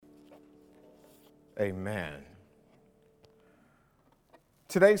Amen.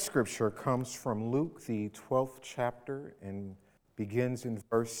 Today's scripture comes from Luke, the 12th chapter, and begins in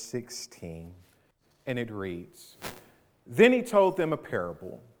verse 16, and it reads, "Then he told them a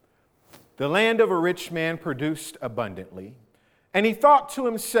parable. The land of a rich man produced abundantly, and he thought to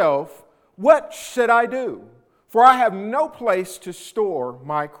himself, 'What should I do? For I have no place to store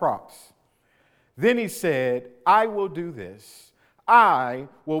my crops.' Then he said, 'I will do this. I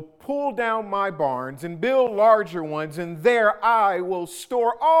will pull down my barns and build larger ones, and there I will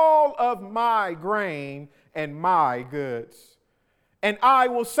store all of my grain and my goods. And I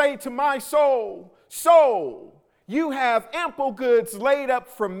will say to my soul, soul, you have ample goods laid up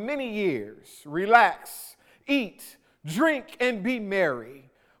for many years. Relax, eat, drink, and be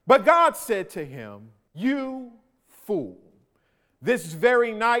merry.' But God said to him, 'You fool, this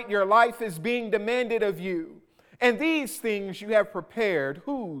very night your life is being demanded of you. And these things you have prepared,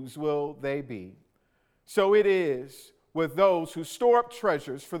 whose will they be? So it is with those who store up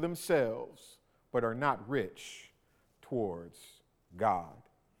treasures for themselves, but are not rich towards God.'"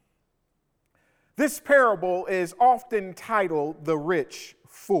 This parable is often titled The Rich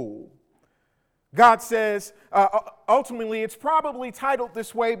Fool. God says, ultimately, it's probably titled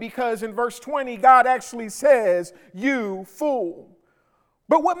this way because in verse 20, God actually says, "You fool."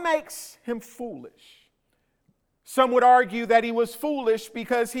 But what makes him foolish? Some would argue that he was foolish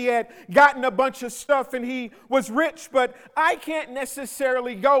because he had gotten a bunch of stuff and he was rich, but I can't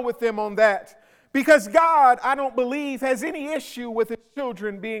necessarily go with them on that because God, I don't believe, has any issue with his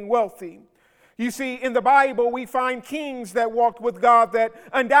children being wealthy. You see, in the Bible, we find kings that walked with God that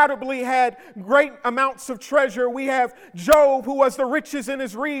undoubtedly had great amounts of treasure. We have Job, who was the richest in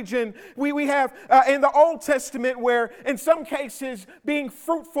his region. We have in the Old Testament where, in some cases, being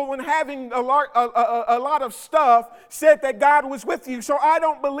fruitful and having a lot of stuff said that God was with you. So I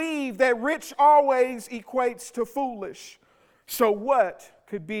don't believe that rich always equates to foolish. So what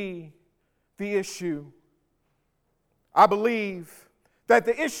could be the issue? I believe that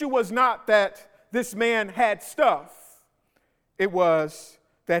the issue was not that this man had stuff. It was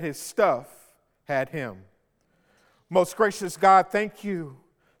that his stuff had him. Most gracious God, thank you.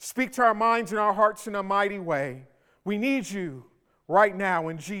 Speak to our minds and our hearts in a mighty way. We need you right now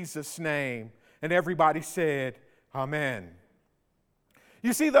in Jesus' name. And everybody said, Amen.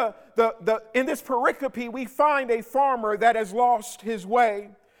 You see, in this pericope, we find a farmer that has lost his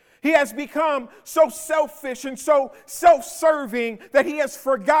way. He has become so selfish and so self-serving that he has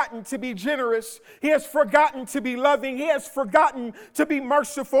forgotten to be generous. He has forgotten to be loving. He has forgotten to be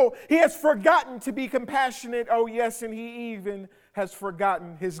merciful. He has forgotten to be compassionate. Oh, yes, and he even has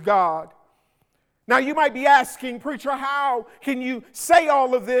forgotten his God. Now, you might be asking, preacher, how can you say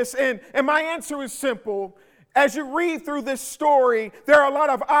all of this? And my answer is simple. As you read through this story, there are a lot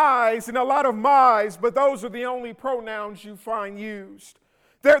of I's and a lot of my's, but those are the only pronouns you find used.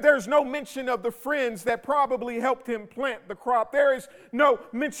 There's no mention of the friends that probably helped him plant the crop. There is no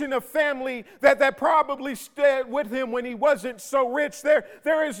mention of family that probably stayed with him when he wasn't so rich.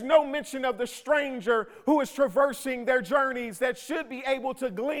 There is no mention of the stranger who is traversing their journeys that should be able to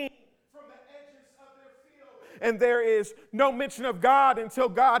glean from the edges of their field. And there is no mention of God until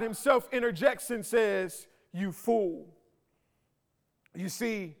God himself interjects and says, "You fool." You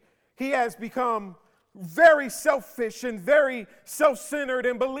see, he has become very selfish and very self-centered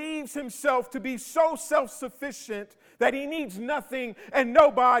and believes himself to be so self-sufficient that he needs nothing and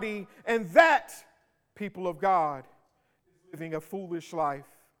nobody. And that, people of God, is living a foolish life.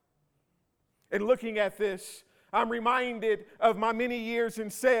 And looking at this, I'm reminded of my many years in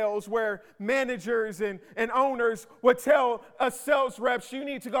sales where managers and owners would tell us sales reps, you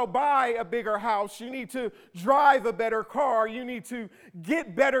need to go buy a bigger house. You need to drive a better car. You need to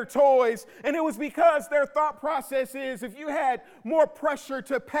get better toys. And it was because their thought process is if you had more pressure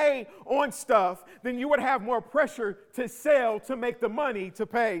to pay on stuff, then you would have more pressure to sell to make the money to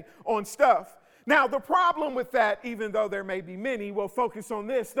pay on stuff. Now, the problem with that, even though there may be many, we'll focus on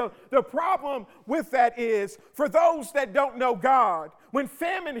this. The problem with that is, for those that don't know God, when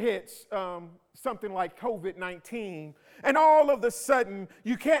famine hits, something like COVID-19, and all of a sudden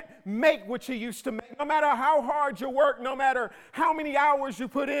you can't make what you used to make, no matter how hard you work, no matter how many hours you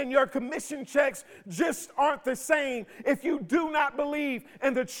put in, your commission checks just aren't the same. If you do not believe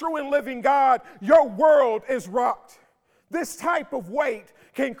in the true and living God, your world is rocked. This type of weight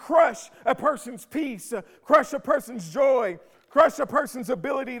can crush a person's peace, crush a person's joy, crush a person's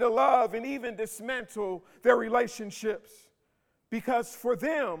ability to love, and even dismantle their relationships. Because for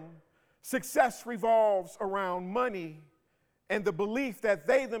them, success revolves around money and the belief that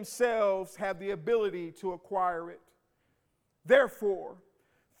they themselves have the ability to acquire it. Therefore,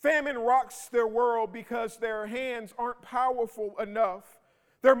 Famine rocks their world because their hands aren't powerful enough.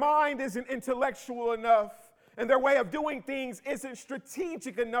 Their mind isn't intellectual enough, and their way of doing things isn't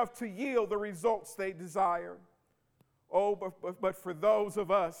strategic enough to yield the results they desire. Oh, but for those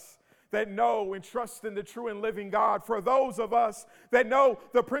of us that know and trust in the true and living God, for those of us that know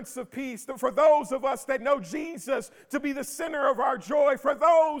the Prince of Peace, for those of us that know Jesus to be the center of our joy, for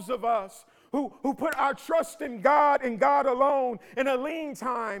those of us who put our trust in God and God alone in a lean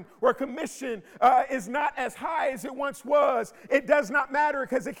time where commission is not as high as it once was, it does not matter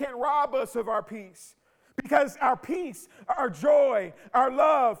because it can't rob us of our peace. Because our peace, our joy, our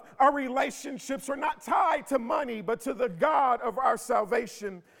love, our relationships are not tied to money, but to the God of our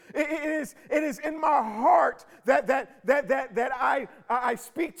salvation. It is in my heart that I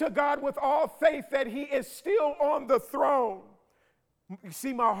speak to God with all faith that He is still on the throne. You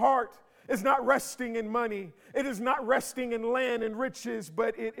see, my heart is not resting in money. It is not resting in land and riches,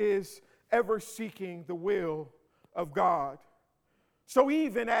 but it is ever seeking the will of God. So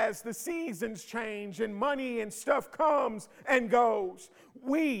even as the seasons change and money and stuff comes and goes,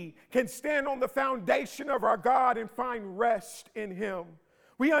 we can stand on the foundation of our God and find rest in Him.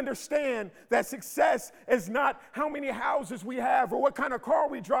 We understand that success is not how many houses we have or what kind of car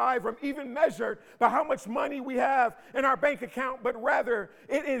we drive or even measured by how much money we have in our bank account, but rather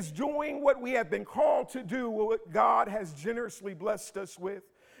it is doing what we have been called to do, what God has generously blessed us with.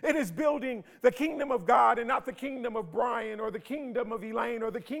 It is building the kingdom of God and not the kingdom of Bryan or the kingdom of Elaine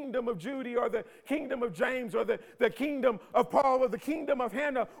or the kingdom of Judy or the kingdom of James or the kingdom of Paul or the kingdom of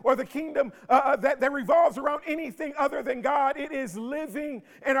Hannah or the kingdom that revolves around anything other than God. It is living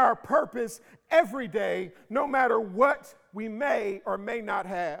in our purpose every day, no matter what we may or may not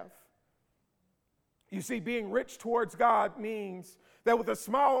have. You see, being rich towards God means that with a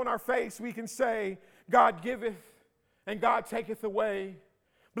smile on our face, we can say, God giveth and God taketh away.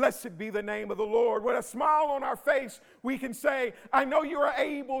 Blessed be the name of the Lord. With a smile on our face, we can say, I know you are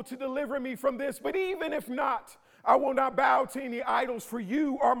able to deliver me from this, but even if not, I will not bow to any idols, for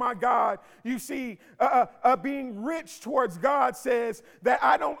you are my God. You see, being rich towards God says that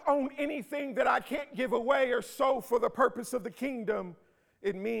I don't own anything that I can't give away or sow for the purpose of the kingdom.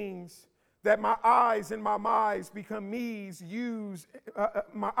 It means that my eyes and my minds become me's, yous.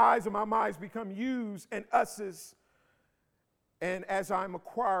 My eyes and my minds become yous and us's. And as I'm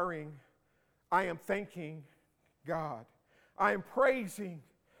acquiring, I am thanking God. I am praising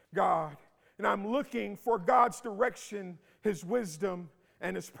God. And I'm looking for God's direction, His wisdom,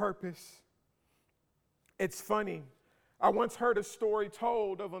 and His purpose. It's funny. I once heard a story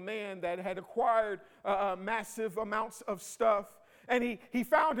told of a man that had acquired massive amounts of stuff. And he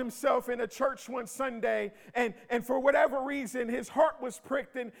found himself in a church one Sunday, and for whatever reason, his heart was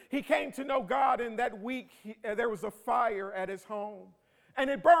pricked, and he came to know God. And that week, there was a fire at his home, and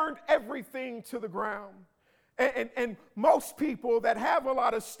it burned everything to the ground. And most people that have a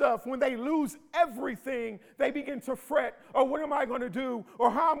lot of stuff, when they lose everything, they begin to fret, or what am I going to do,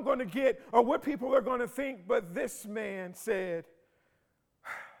 or how I'm going to get, or what people are going to think. But this man said,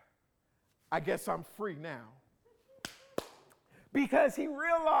 I guess I'm free now. Because he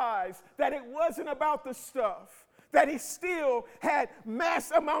realized that it wasn't about the stuff, that he still had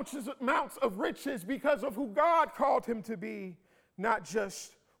mass amounts of riches because of who God called him to be, not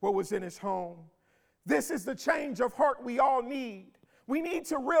just what was in his home. This is the change of heart we all need. We need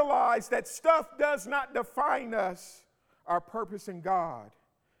to realize that stuff does not define us. Our purpose in God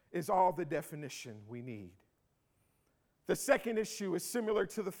is all the definition we need. The second issue is similar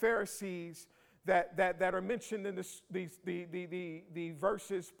to the Pharisees that are mentioned in the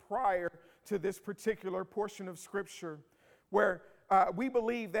verses prior to this particular portion of Scripture, where we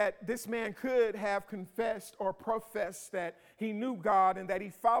believe that this man could have confessed or professed that he knew God and that he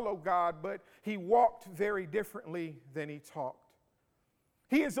followed God, but he walked very differently than he talked.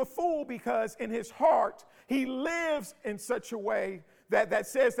 He is a fool because in his heart, he lives in such a way that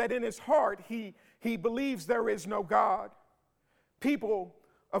says that in his heart, he believes there is no God. People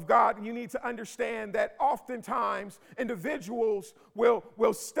of God, you need to understand that oftentimes individuals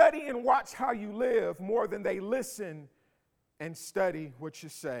will study and watch how you live more than they listen and study what you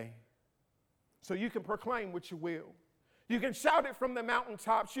say. So you can proclaim what you will. You can shout it from the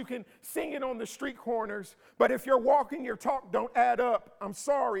mountaintops. You can sing it on the street corners. But if your walk and your talk don't add up, I'm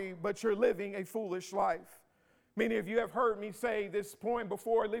sorry, but you're living a foolish life. Many of you have heard me say this poem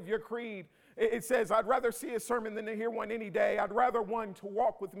before, Live Your Creed. It says, I'd rather see a sermon than to hear one any day. I'd rather one to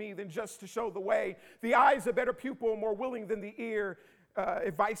walk with me than just to show the way. The eye is a better pupil, more willing than the ear.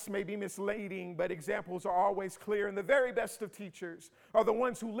 Advice may be misleading, but examples are always clear. And the very best of teachers are the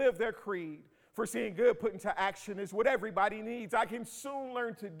ones who live their creed. for seeing good put into action is what everybody needs. I can soon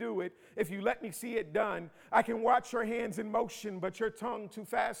learn to do it if you let me see it done. I can watch your hands in motion, but your tongue too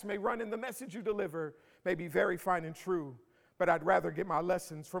fast may run, and the message you deliver may be very fine and true. But I'd rather get my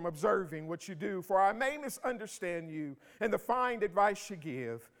lessons from observing what you do, for I may misunderstand you and the fine advice you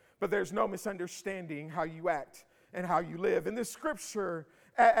give, but there's no misunderstanding how you act and how you live. In this scripture,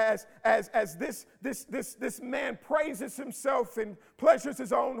 as this man praises himself and pleasures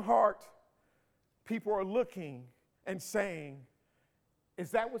his own heart, people are looking and saying,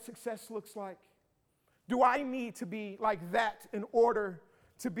 is that what success looks like? Do I need to be like that in order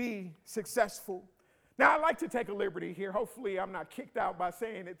to be successful? Now, I like to take a liberty here. Hopefully, I'm not kicked out by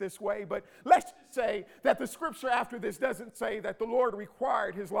saying it this way, but let's just say that the scripture after this doesn't say that the Lord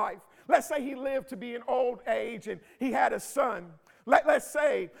required his life. Let's say he lived to be an old age and he had a son. Let's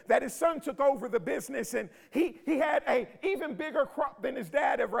say that his son took over the business and he had an even bigger crop than his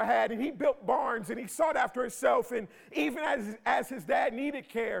dad ever had, and he built barns and he sought after himself, and even as his dad needed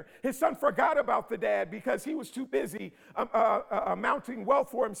care, his son forgot about the dad because he was too busy mounting wealth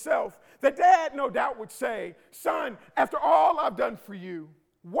for himself. The dad no doubt would say, son, after all I've done for you,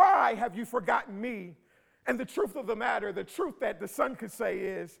 why have you forgotten me? And the truth of the matter, the truth that the son could say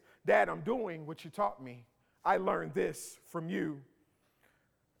is, Dad, I'm doing what you taught me. I learned this from you.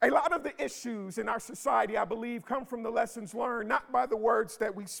 A lot of the issues in our society, I believe, come from the lessons learned, not by the words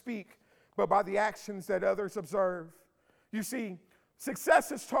that we speak, but by the actions that others observe. You see,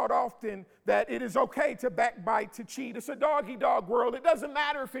 success is taught often that it is okay to backbite, to cheat. It's a dog-eat-dog world. It doesn't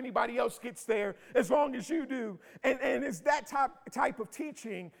matter if anybody else gets there as long as you do. And it's that type of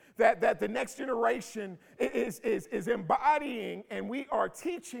teaching that the next generation is embodying, and we are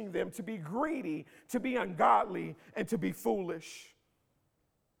teaching them to be greedy, to be ungodly, and to be foolish.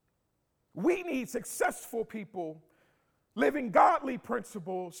 We need successful people living godly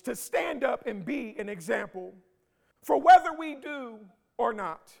principles to stand up and be an example. For whether we do or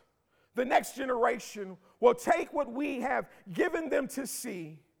not, the next generation will take what we have given them to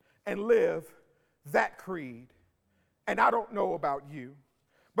see and live that creed. And I don't know about you,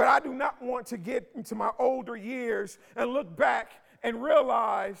 but I do not want to get into my older years and look back and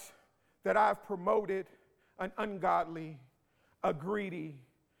realize that I've promoted an ungodly, a greedy,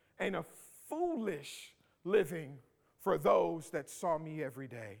 and a foolish living for those that saw me every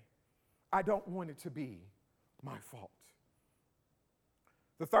day. I don't want it to be my fault.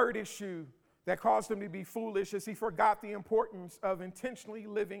 The third issue that caused him to be foolish is he forgot the importance of intentionally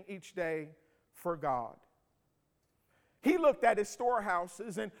living each day for God. He looked at his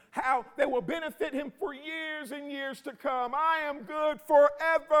storehouses and how they will benefit him for years and years to come. I am good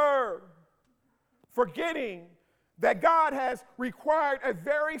forever. Forgetting that God has required a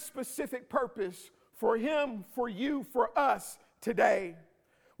very specific purpose for him, for you, for us today.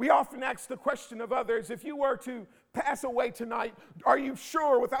 We often ask the question of others, if you were to pass away tonight, are you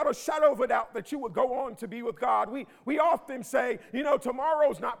sure without a shadow of a doubt that you would go on to be with God? We often say,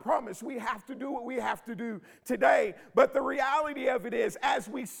 tomorrow's not promised. We have to do what we have to do today. But the reality of it is, as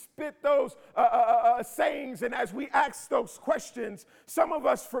we spit those sayings and as we ask those questions, some of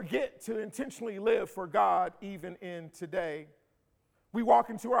us forget to intentionally live for God even in today. We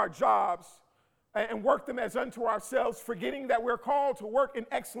walk into our jobs and work them as unto ourselves, forgetting that we're called to work in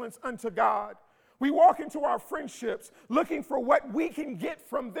excellence unto God. We walk into our friendships looking for what we can get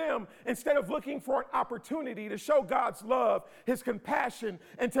from them instead of looking for an opportunity to show God's love, his compassion,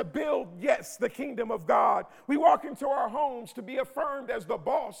 and to build, yes, the kingdom of God. We walk into our homes to be affirmed as the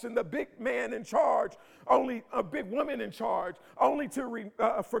boss and the big man in charge, only a big woman in charge, only to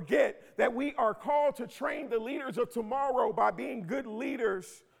forget that we are called to train the leaders of tomorrow by being good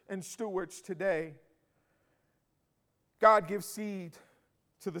leaders and stewards today. God gives seed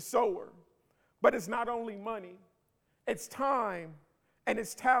to the sower. But it's not only money, it's time and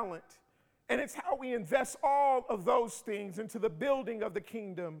it's talent. And it's how we invest all of those things into the building of the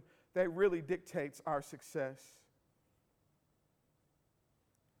kingdom that really dictates our success.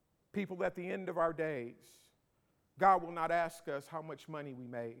 People, at the end of our days, God will not ask us how much money we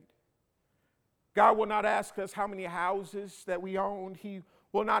made. God will not ask us how many houses that we owned. He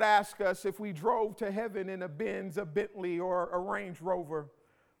will not ask us if we drove to heaven in a Benz, a Bentley, or a Range Rover.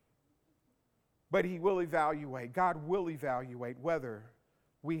 But he will evaluate, God will evaluate whether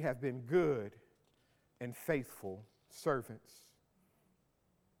we have been good and faithful servants.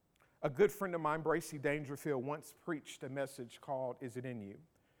 A good friend of mine, Bracy Dangerfield, once preached a message called, Is It In You?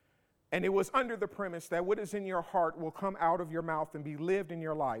 And it was under the premise that what is in your heart will come out of your mouth and be lived in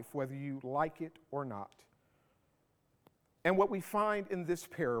your life, whether you like it or not. And what we find in this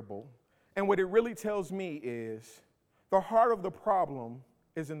parable, and what it really tells me is, the heart of the problem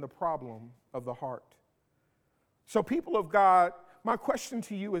is in the problem of the heart. So, people of God, my question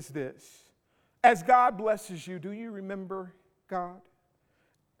to you is this. As God blesses you, do you remember God?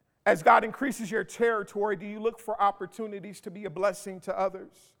 As God increases your territory, do you look for opportunities to be a blessing to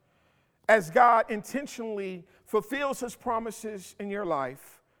others? As God intentionally fulfills his promises in your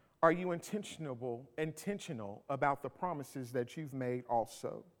life, are you intentional about the promises that you've made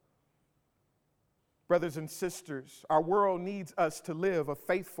also? Brothers and sisters, our world needs us to live a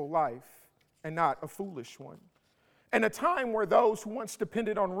faithful life and not a foolish one. In a time where those who once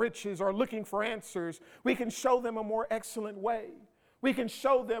depended on riches are looking for answers, we can show them a more excellent way. We can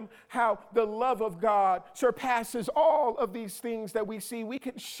show them how the love of God surpasses all of these things that we see. We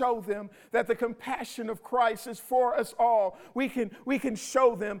can show them that the compassion of Christ is for us all. We can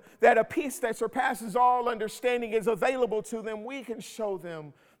show them that a peace that surpasses all understanding is available to them. We can show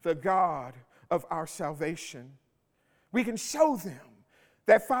them the God of our salvation. We can show them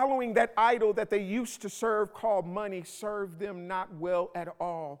that following that idol that they used to serve called money served them not well at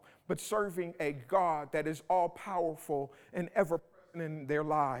all, but serving a God that is all powerful and ever present in their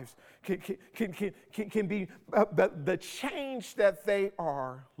lives can be the change that they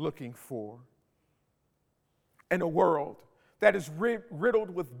are looking for. In a world that is riddled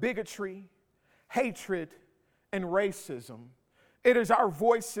with bigotry, hatred, and racism, it is our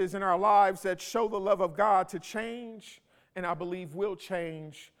voices in our lives that show the love of God to change, and I believe will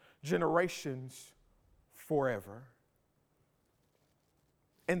change generations forever.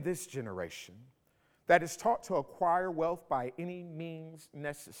 In this generation that is taught to acquire wealth by any means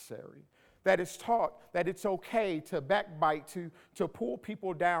necessary, that is taught that it's okay to backbite, to pull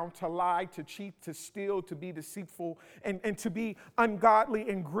people down, to lie, to cheat, to steal, to be deceitful, and to be ungodly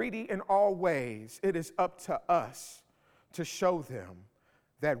and greedy in all ways, it is up to us to show them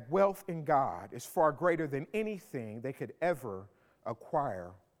that wealth in God is far greater than anything they could ever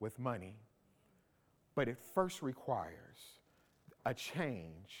acquire with money. But it first requires a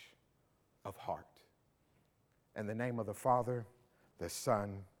change of heart. In the name of the Father, the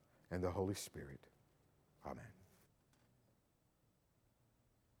Son, and the Holy Spirit. Amen.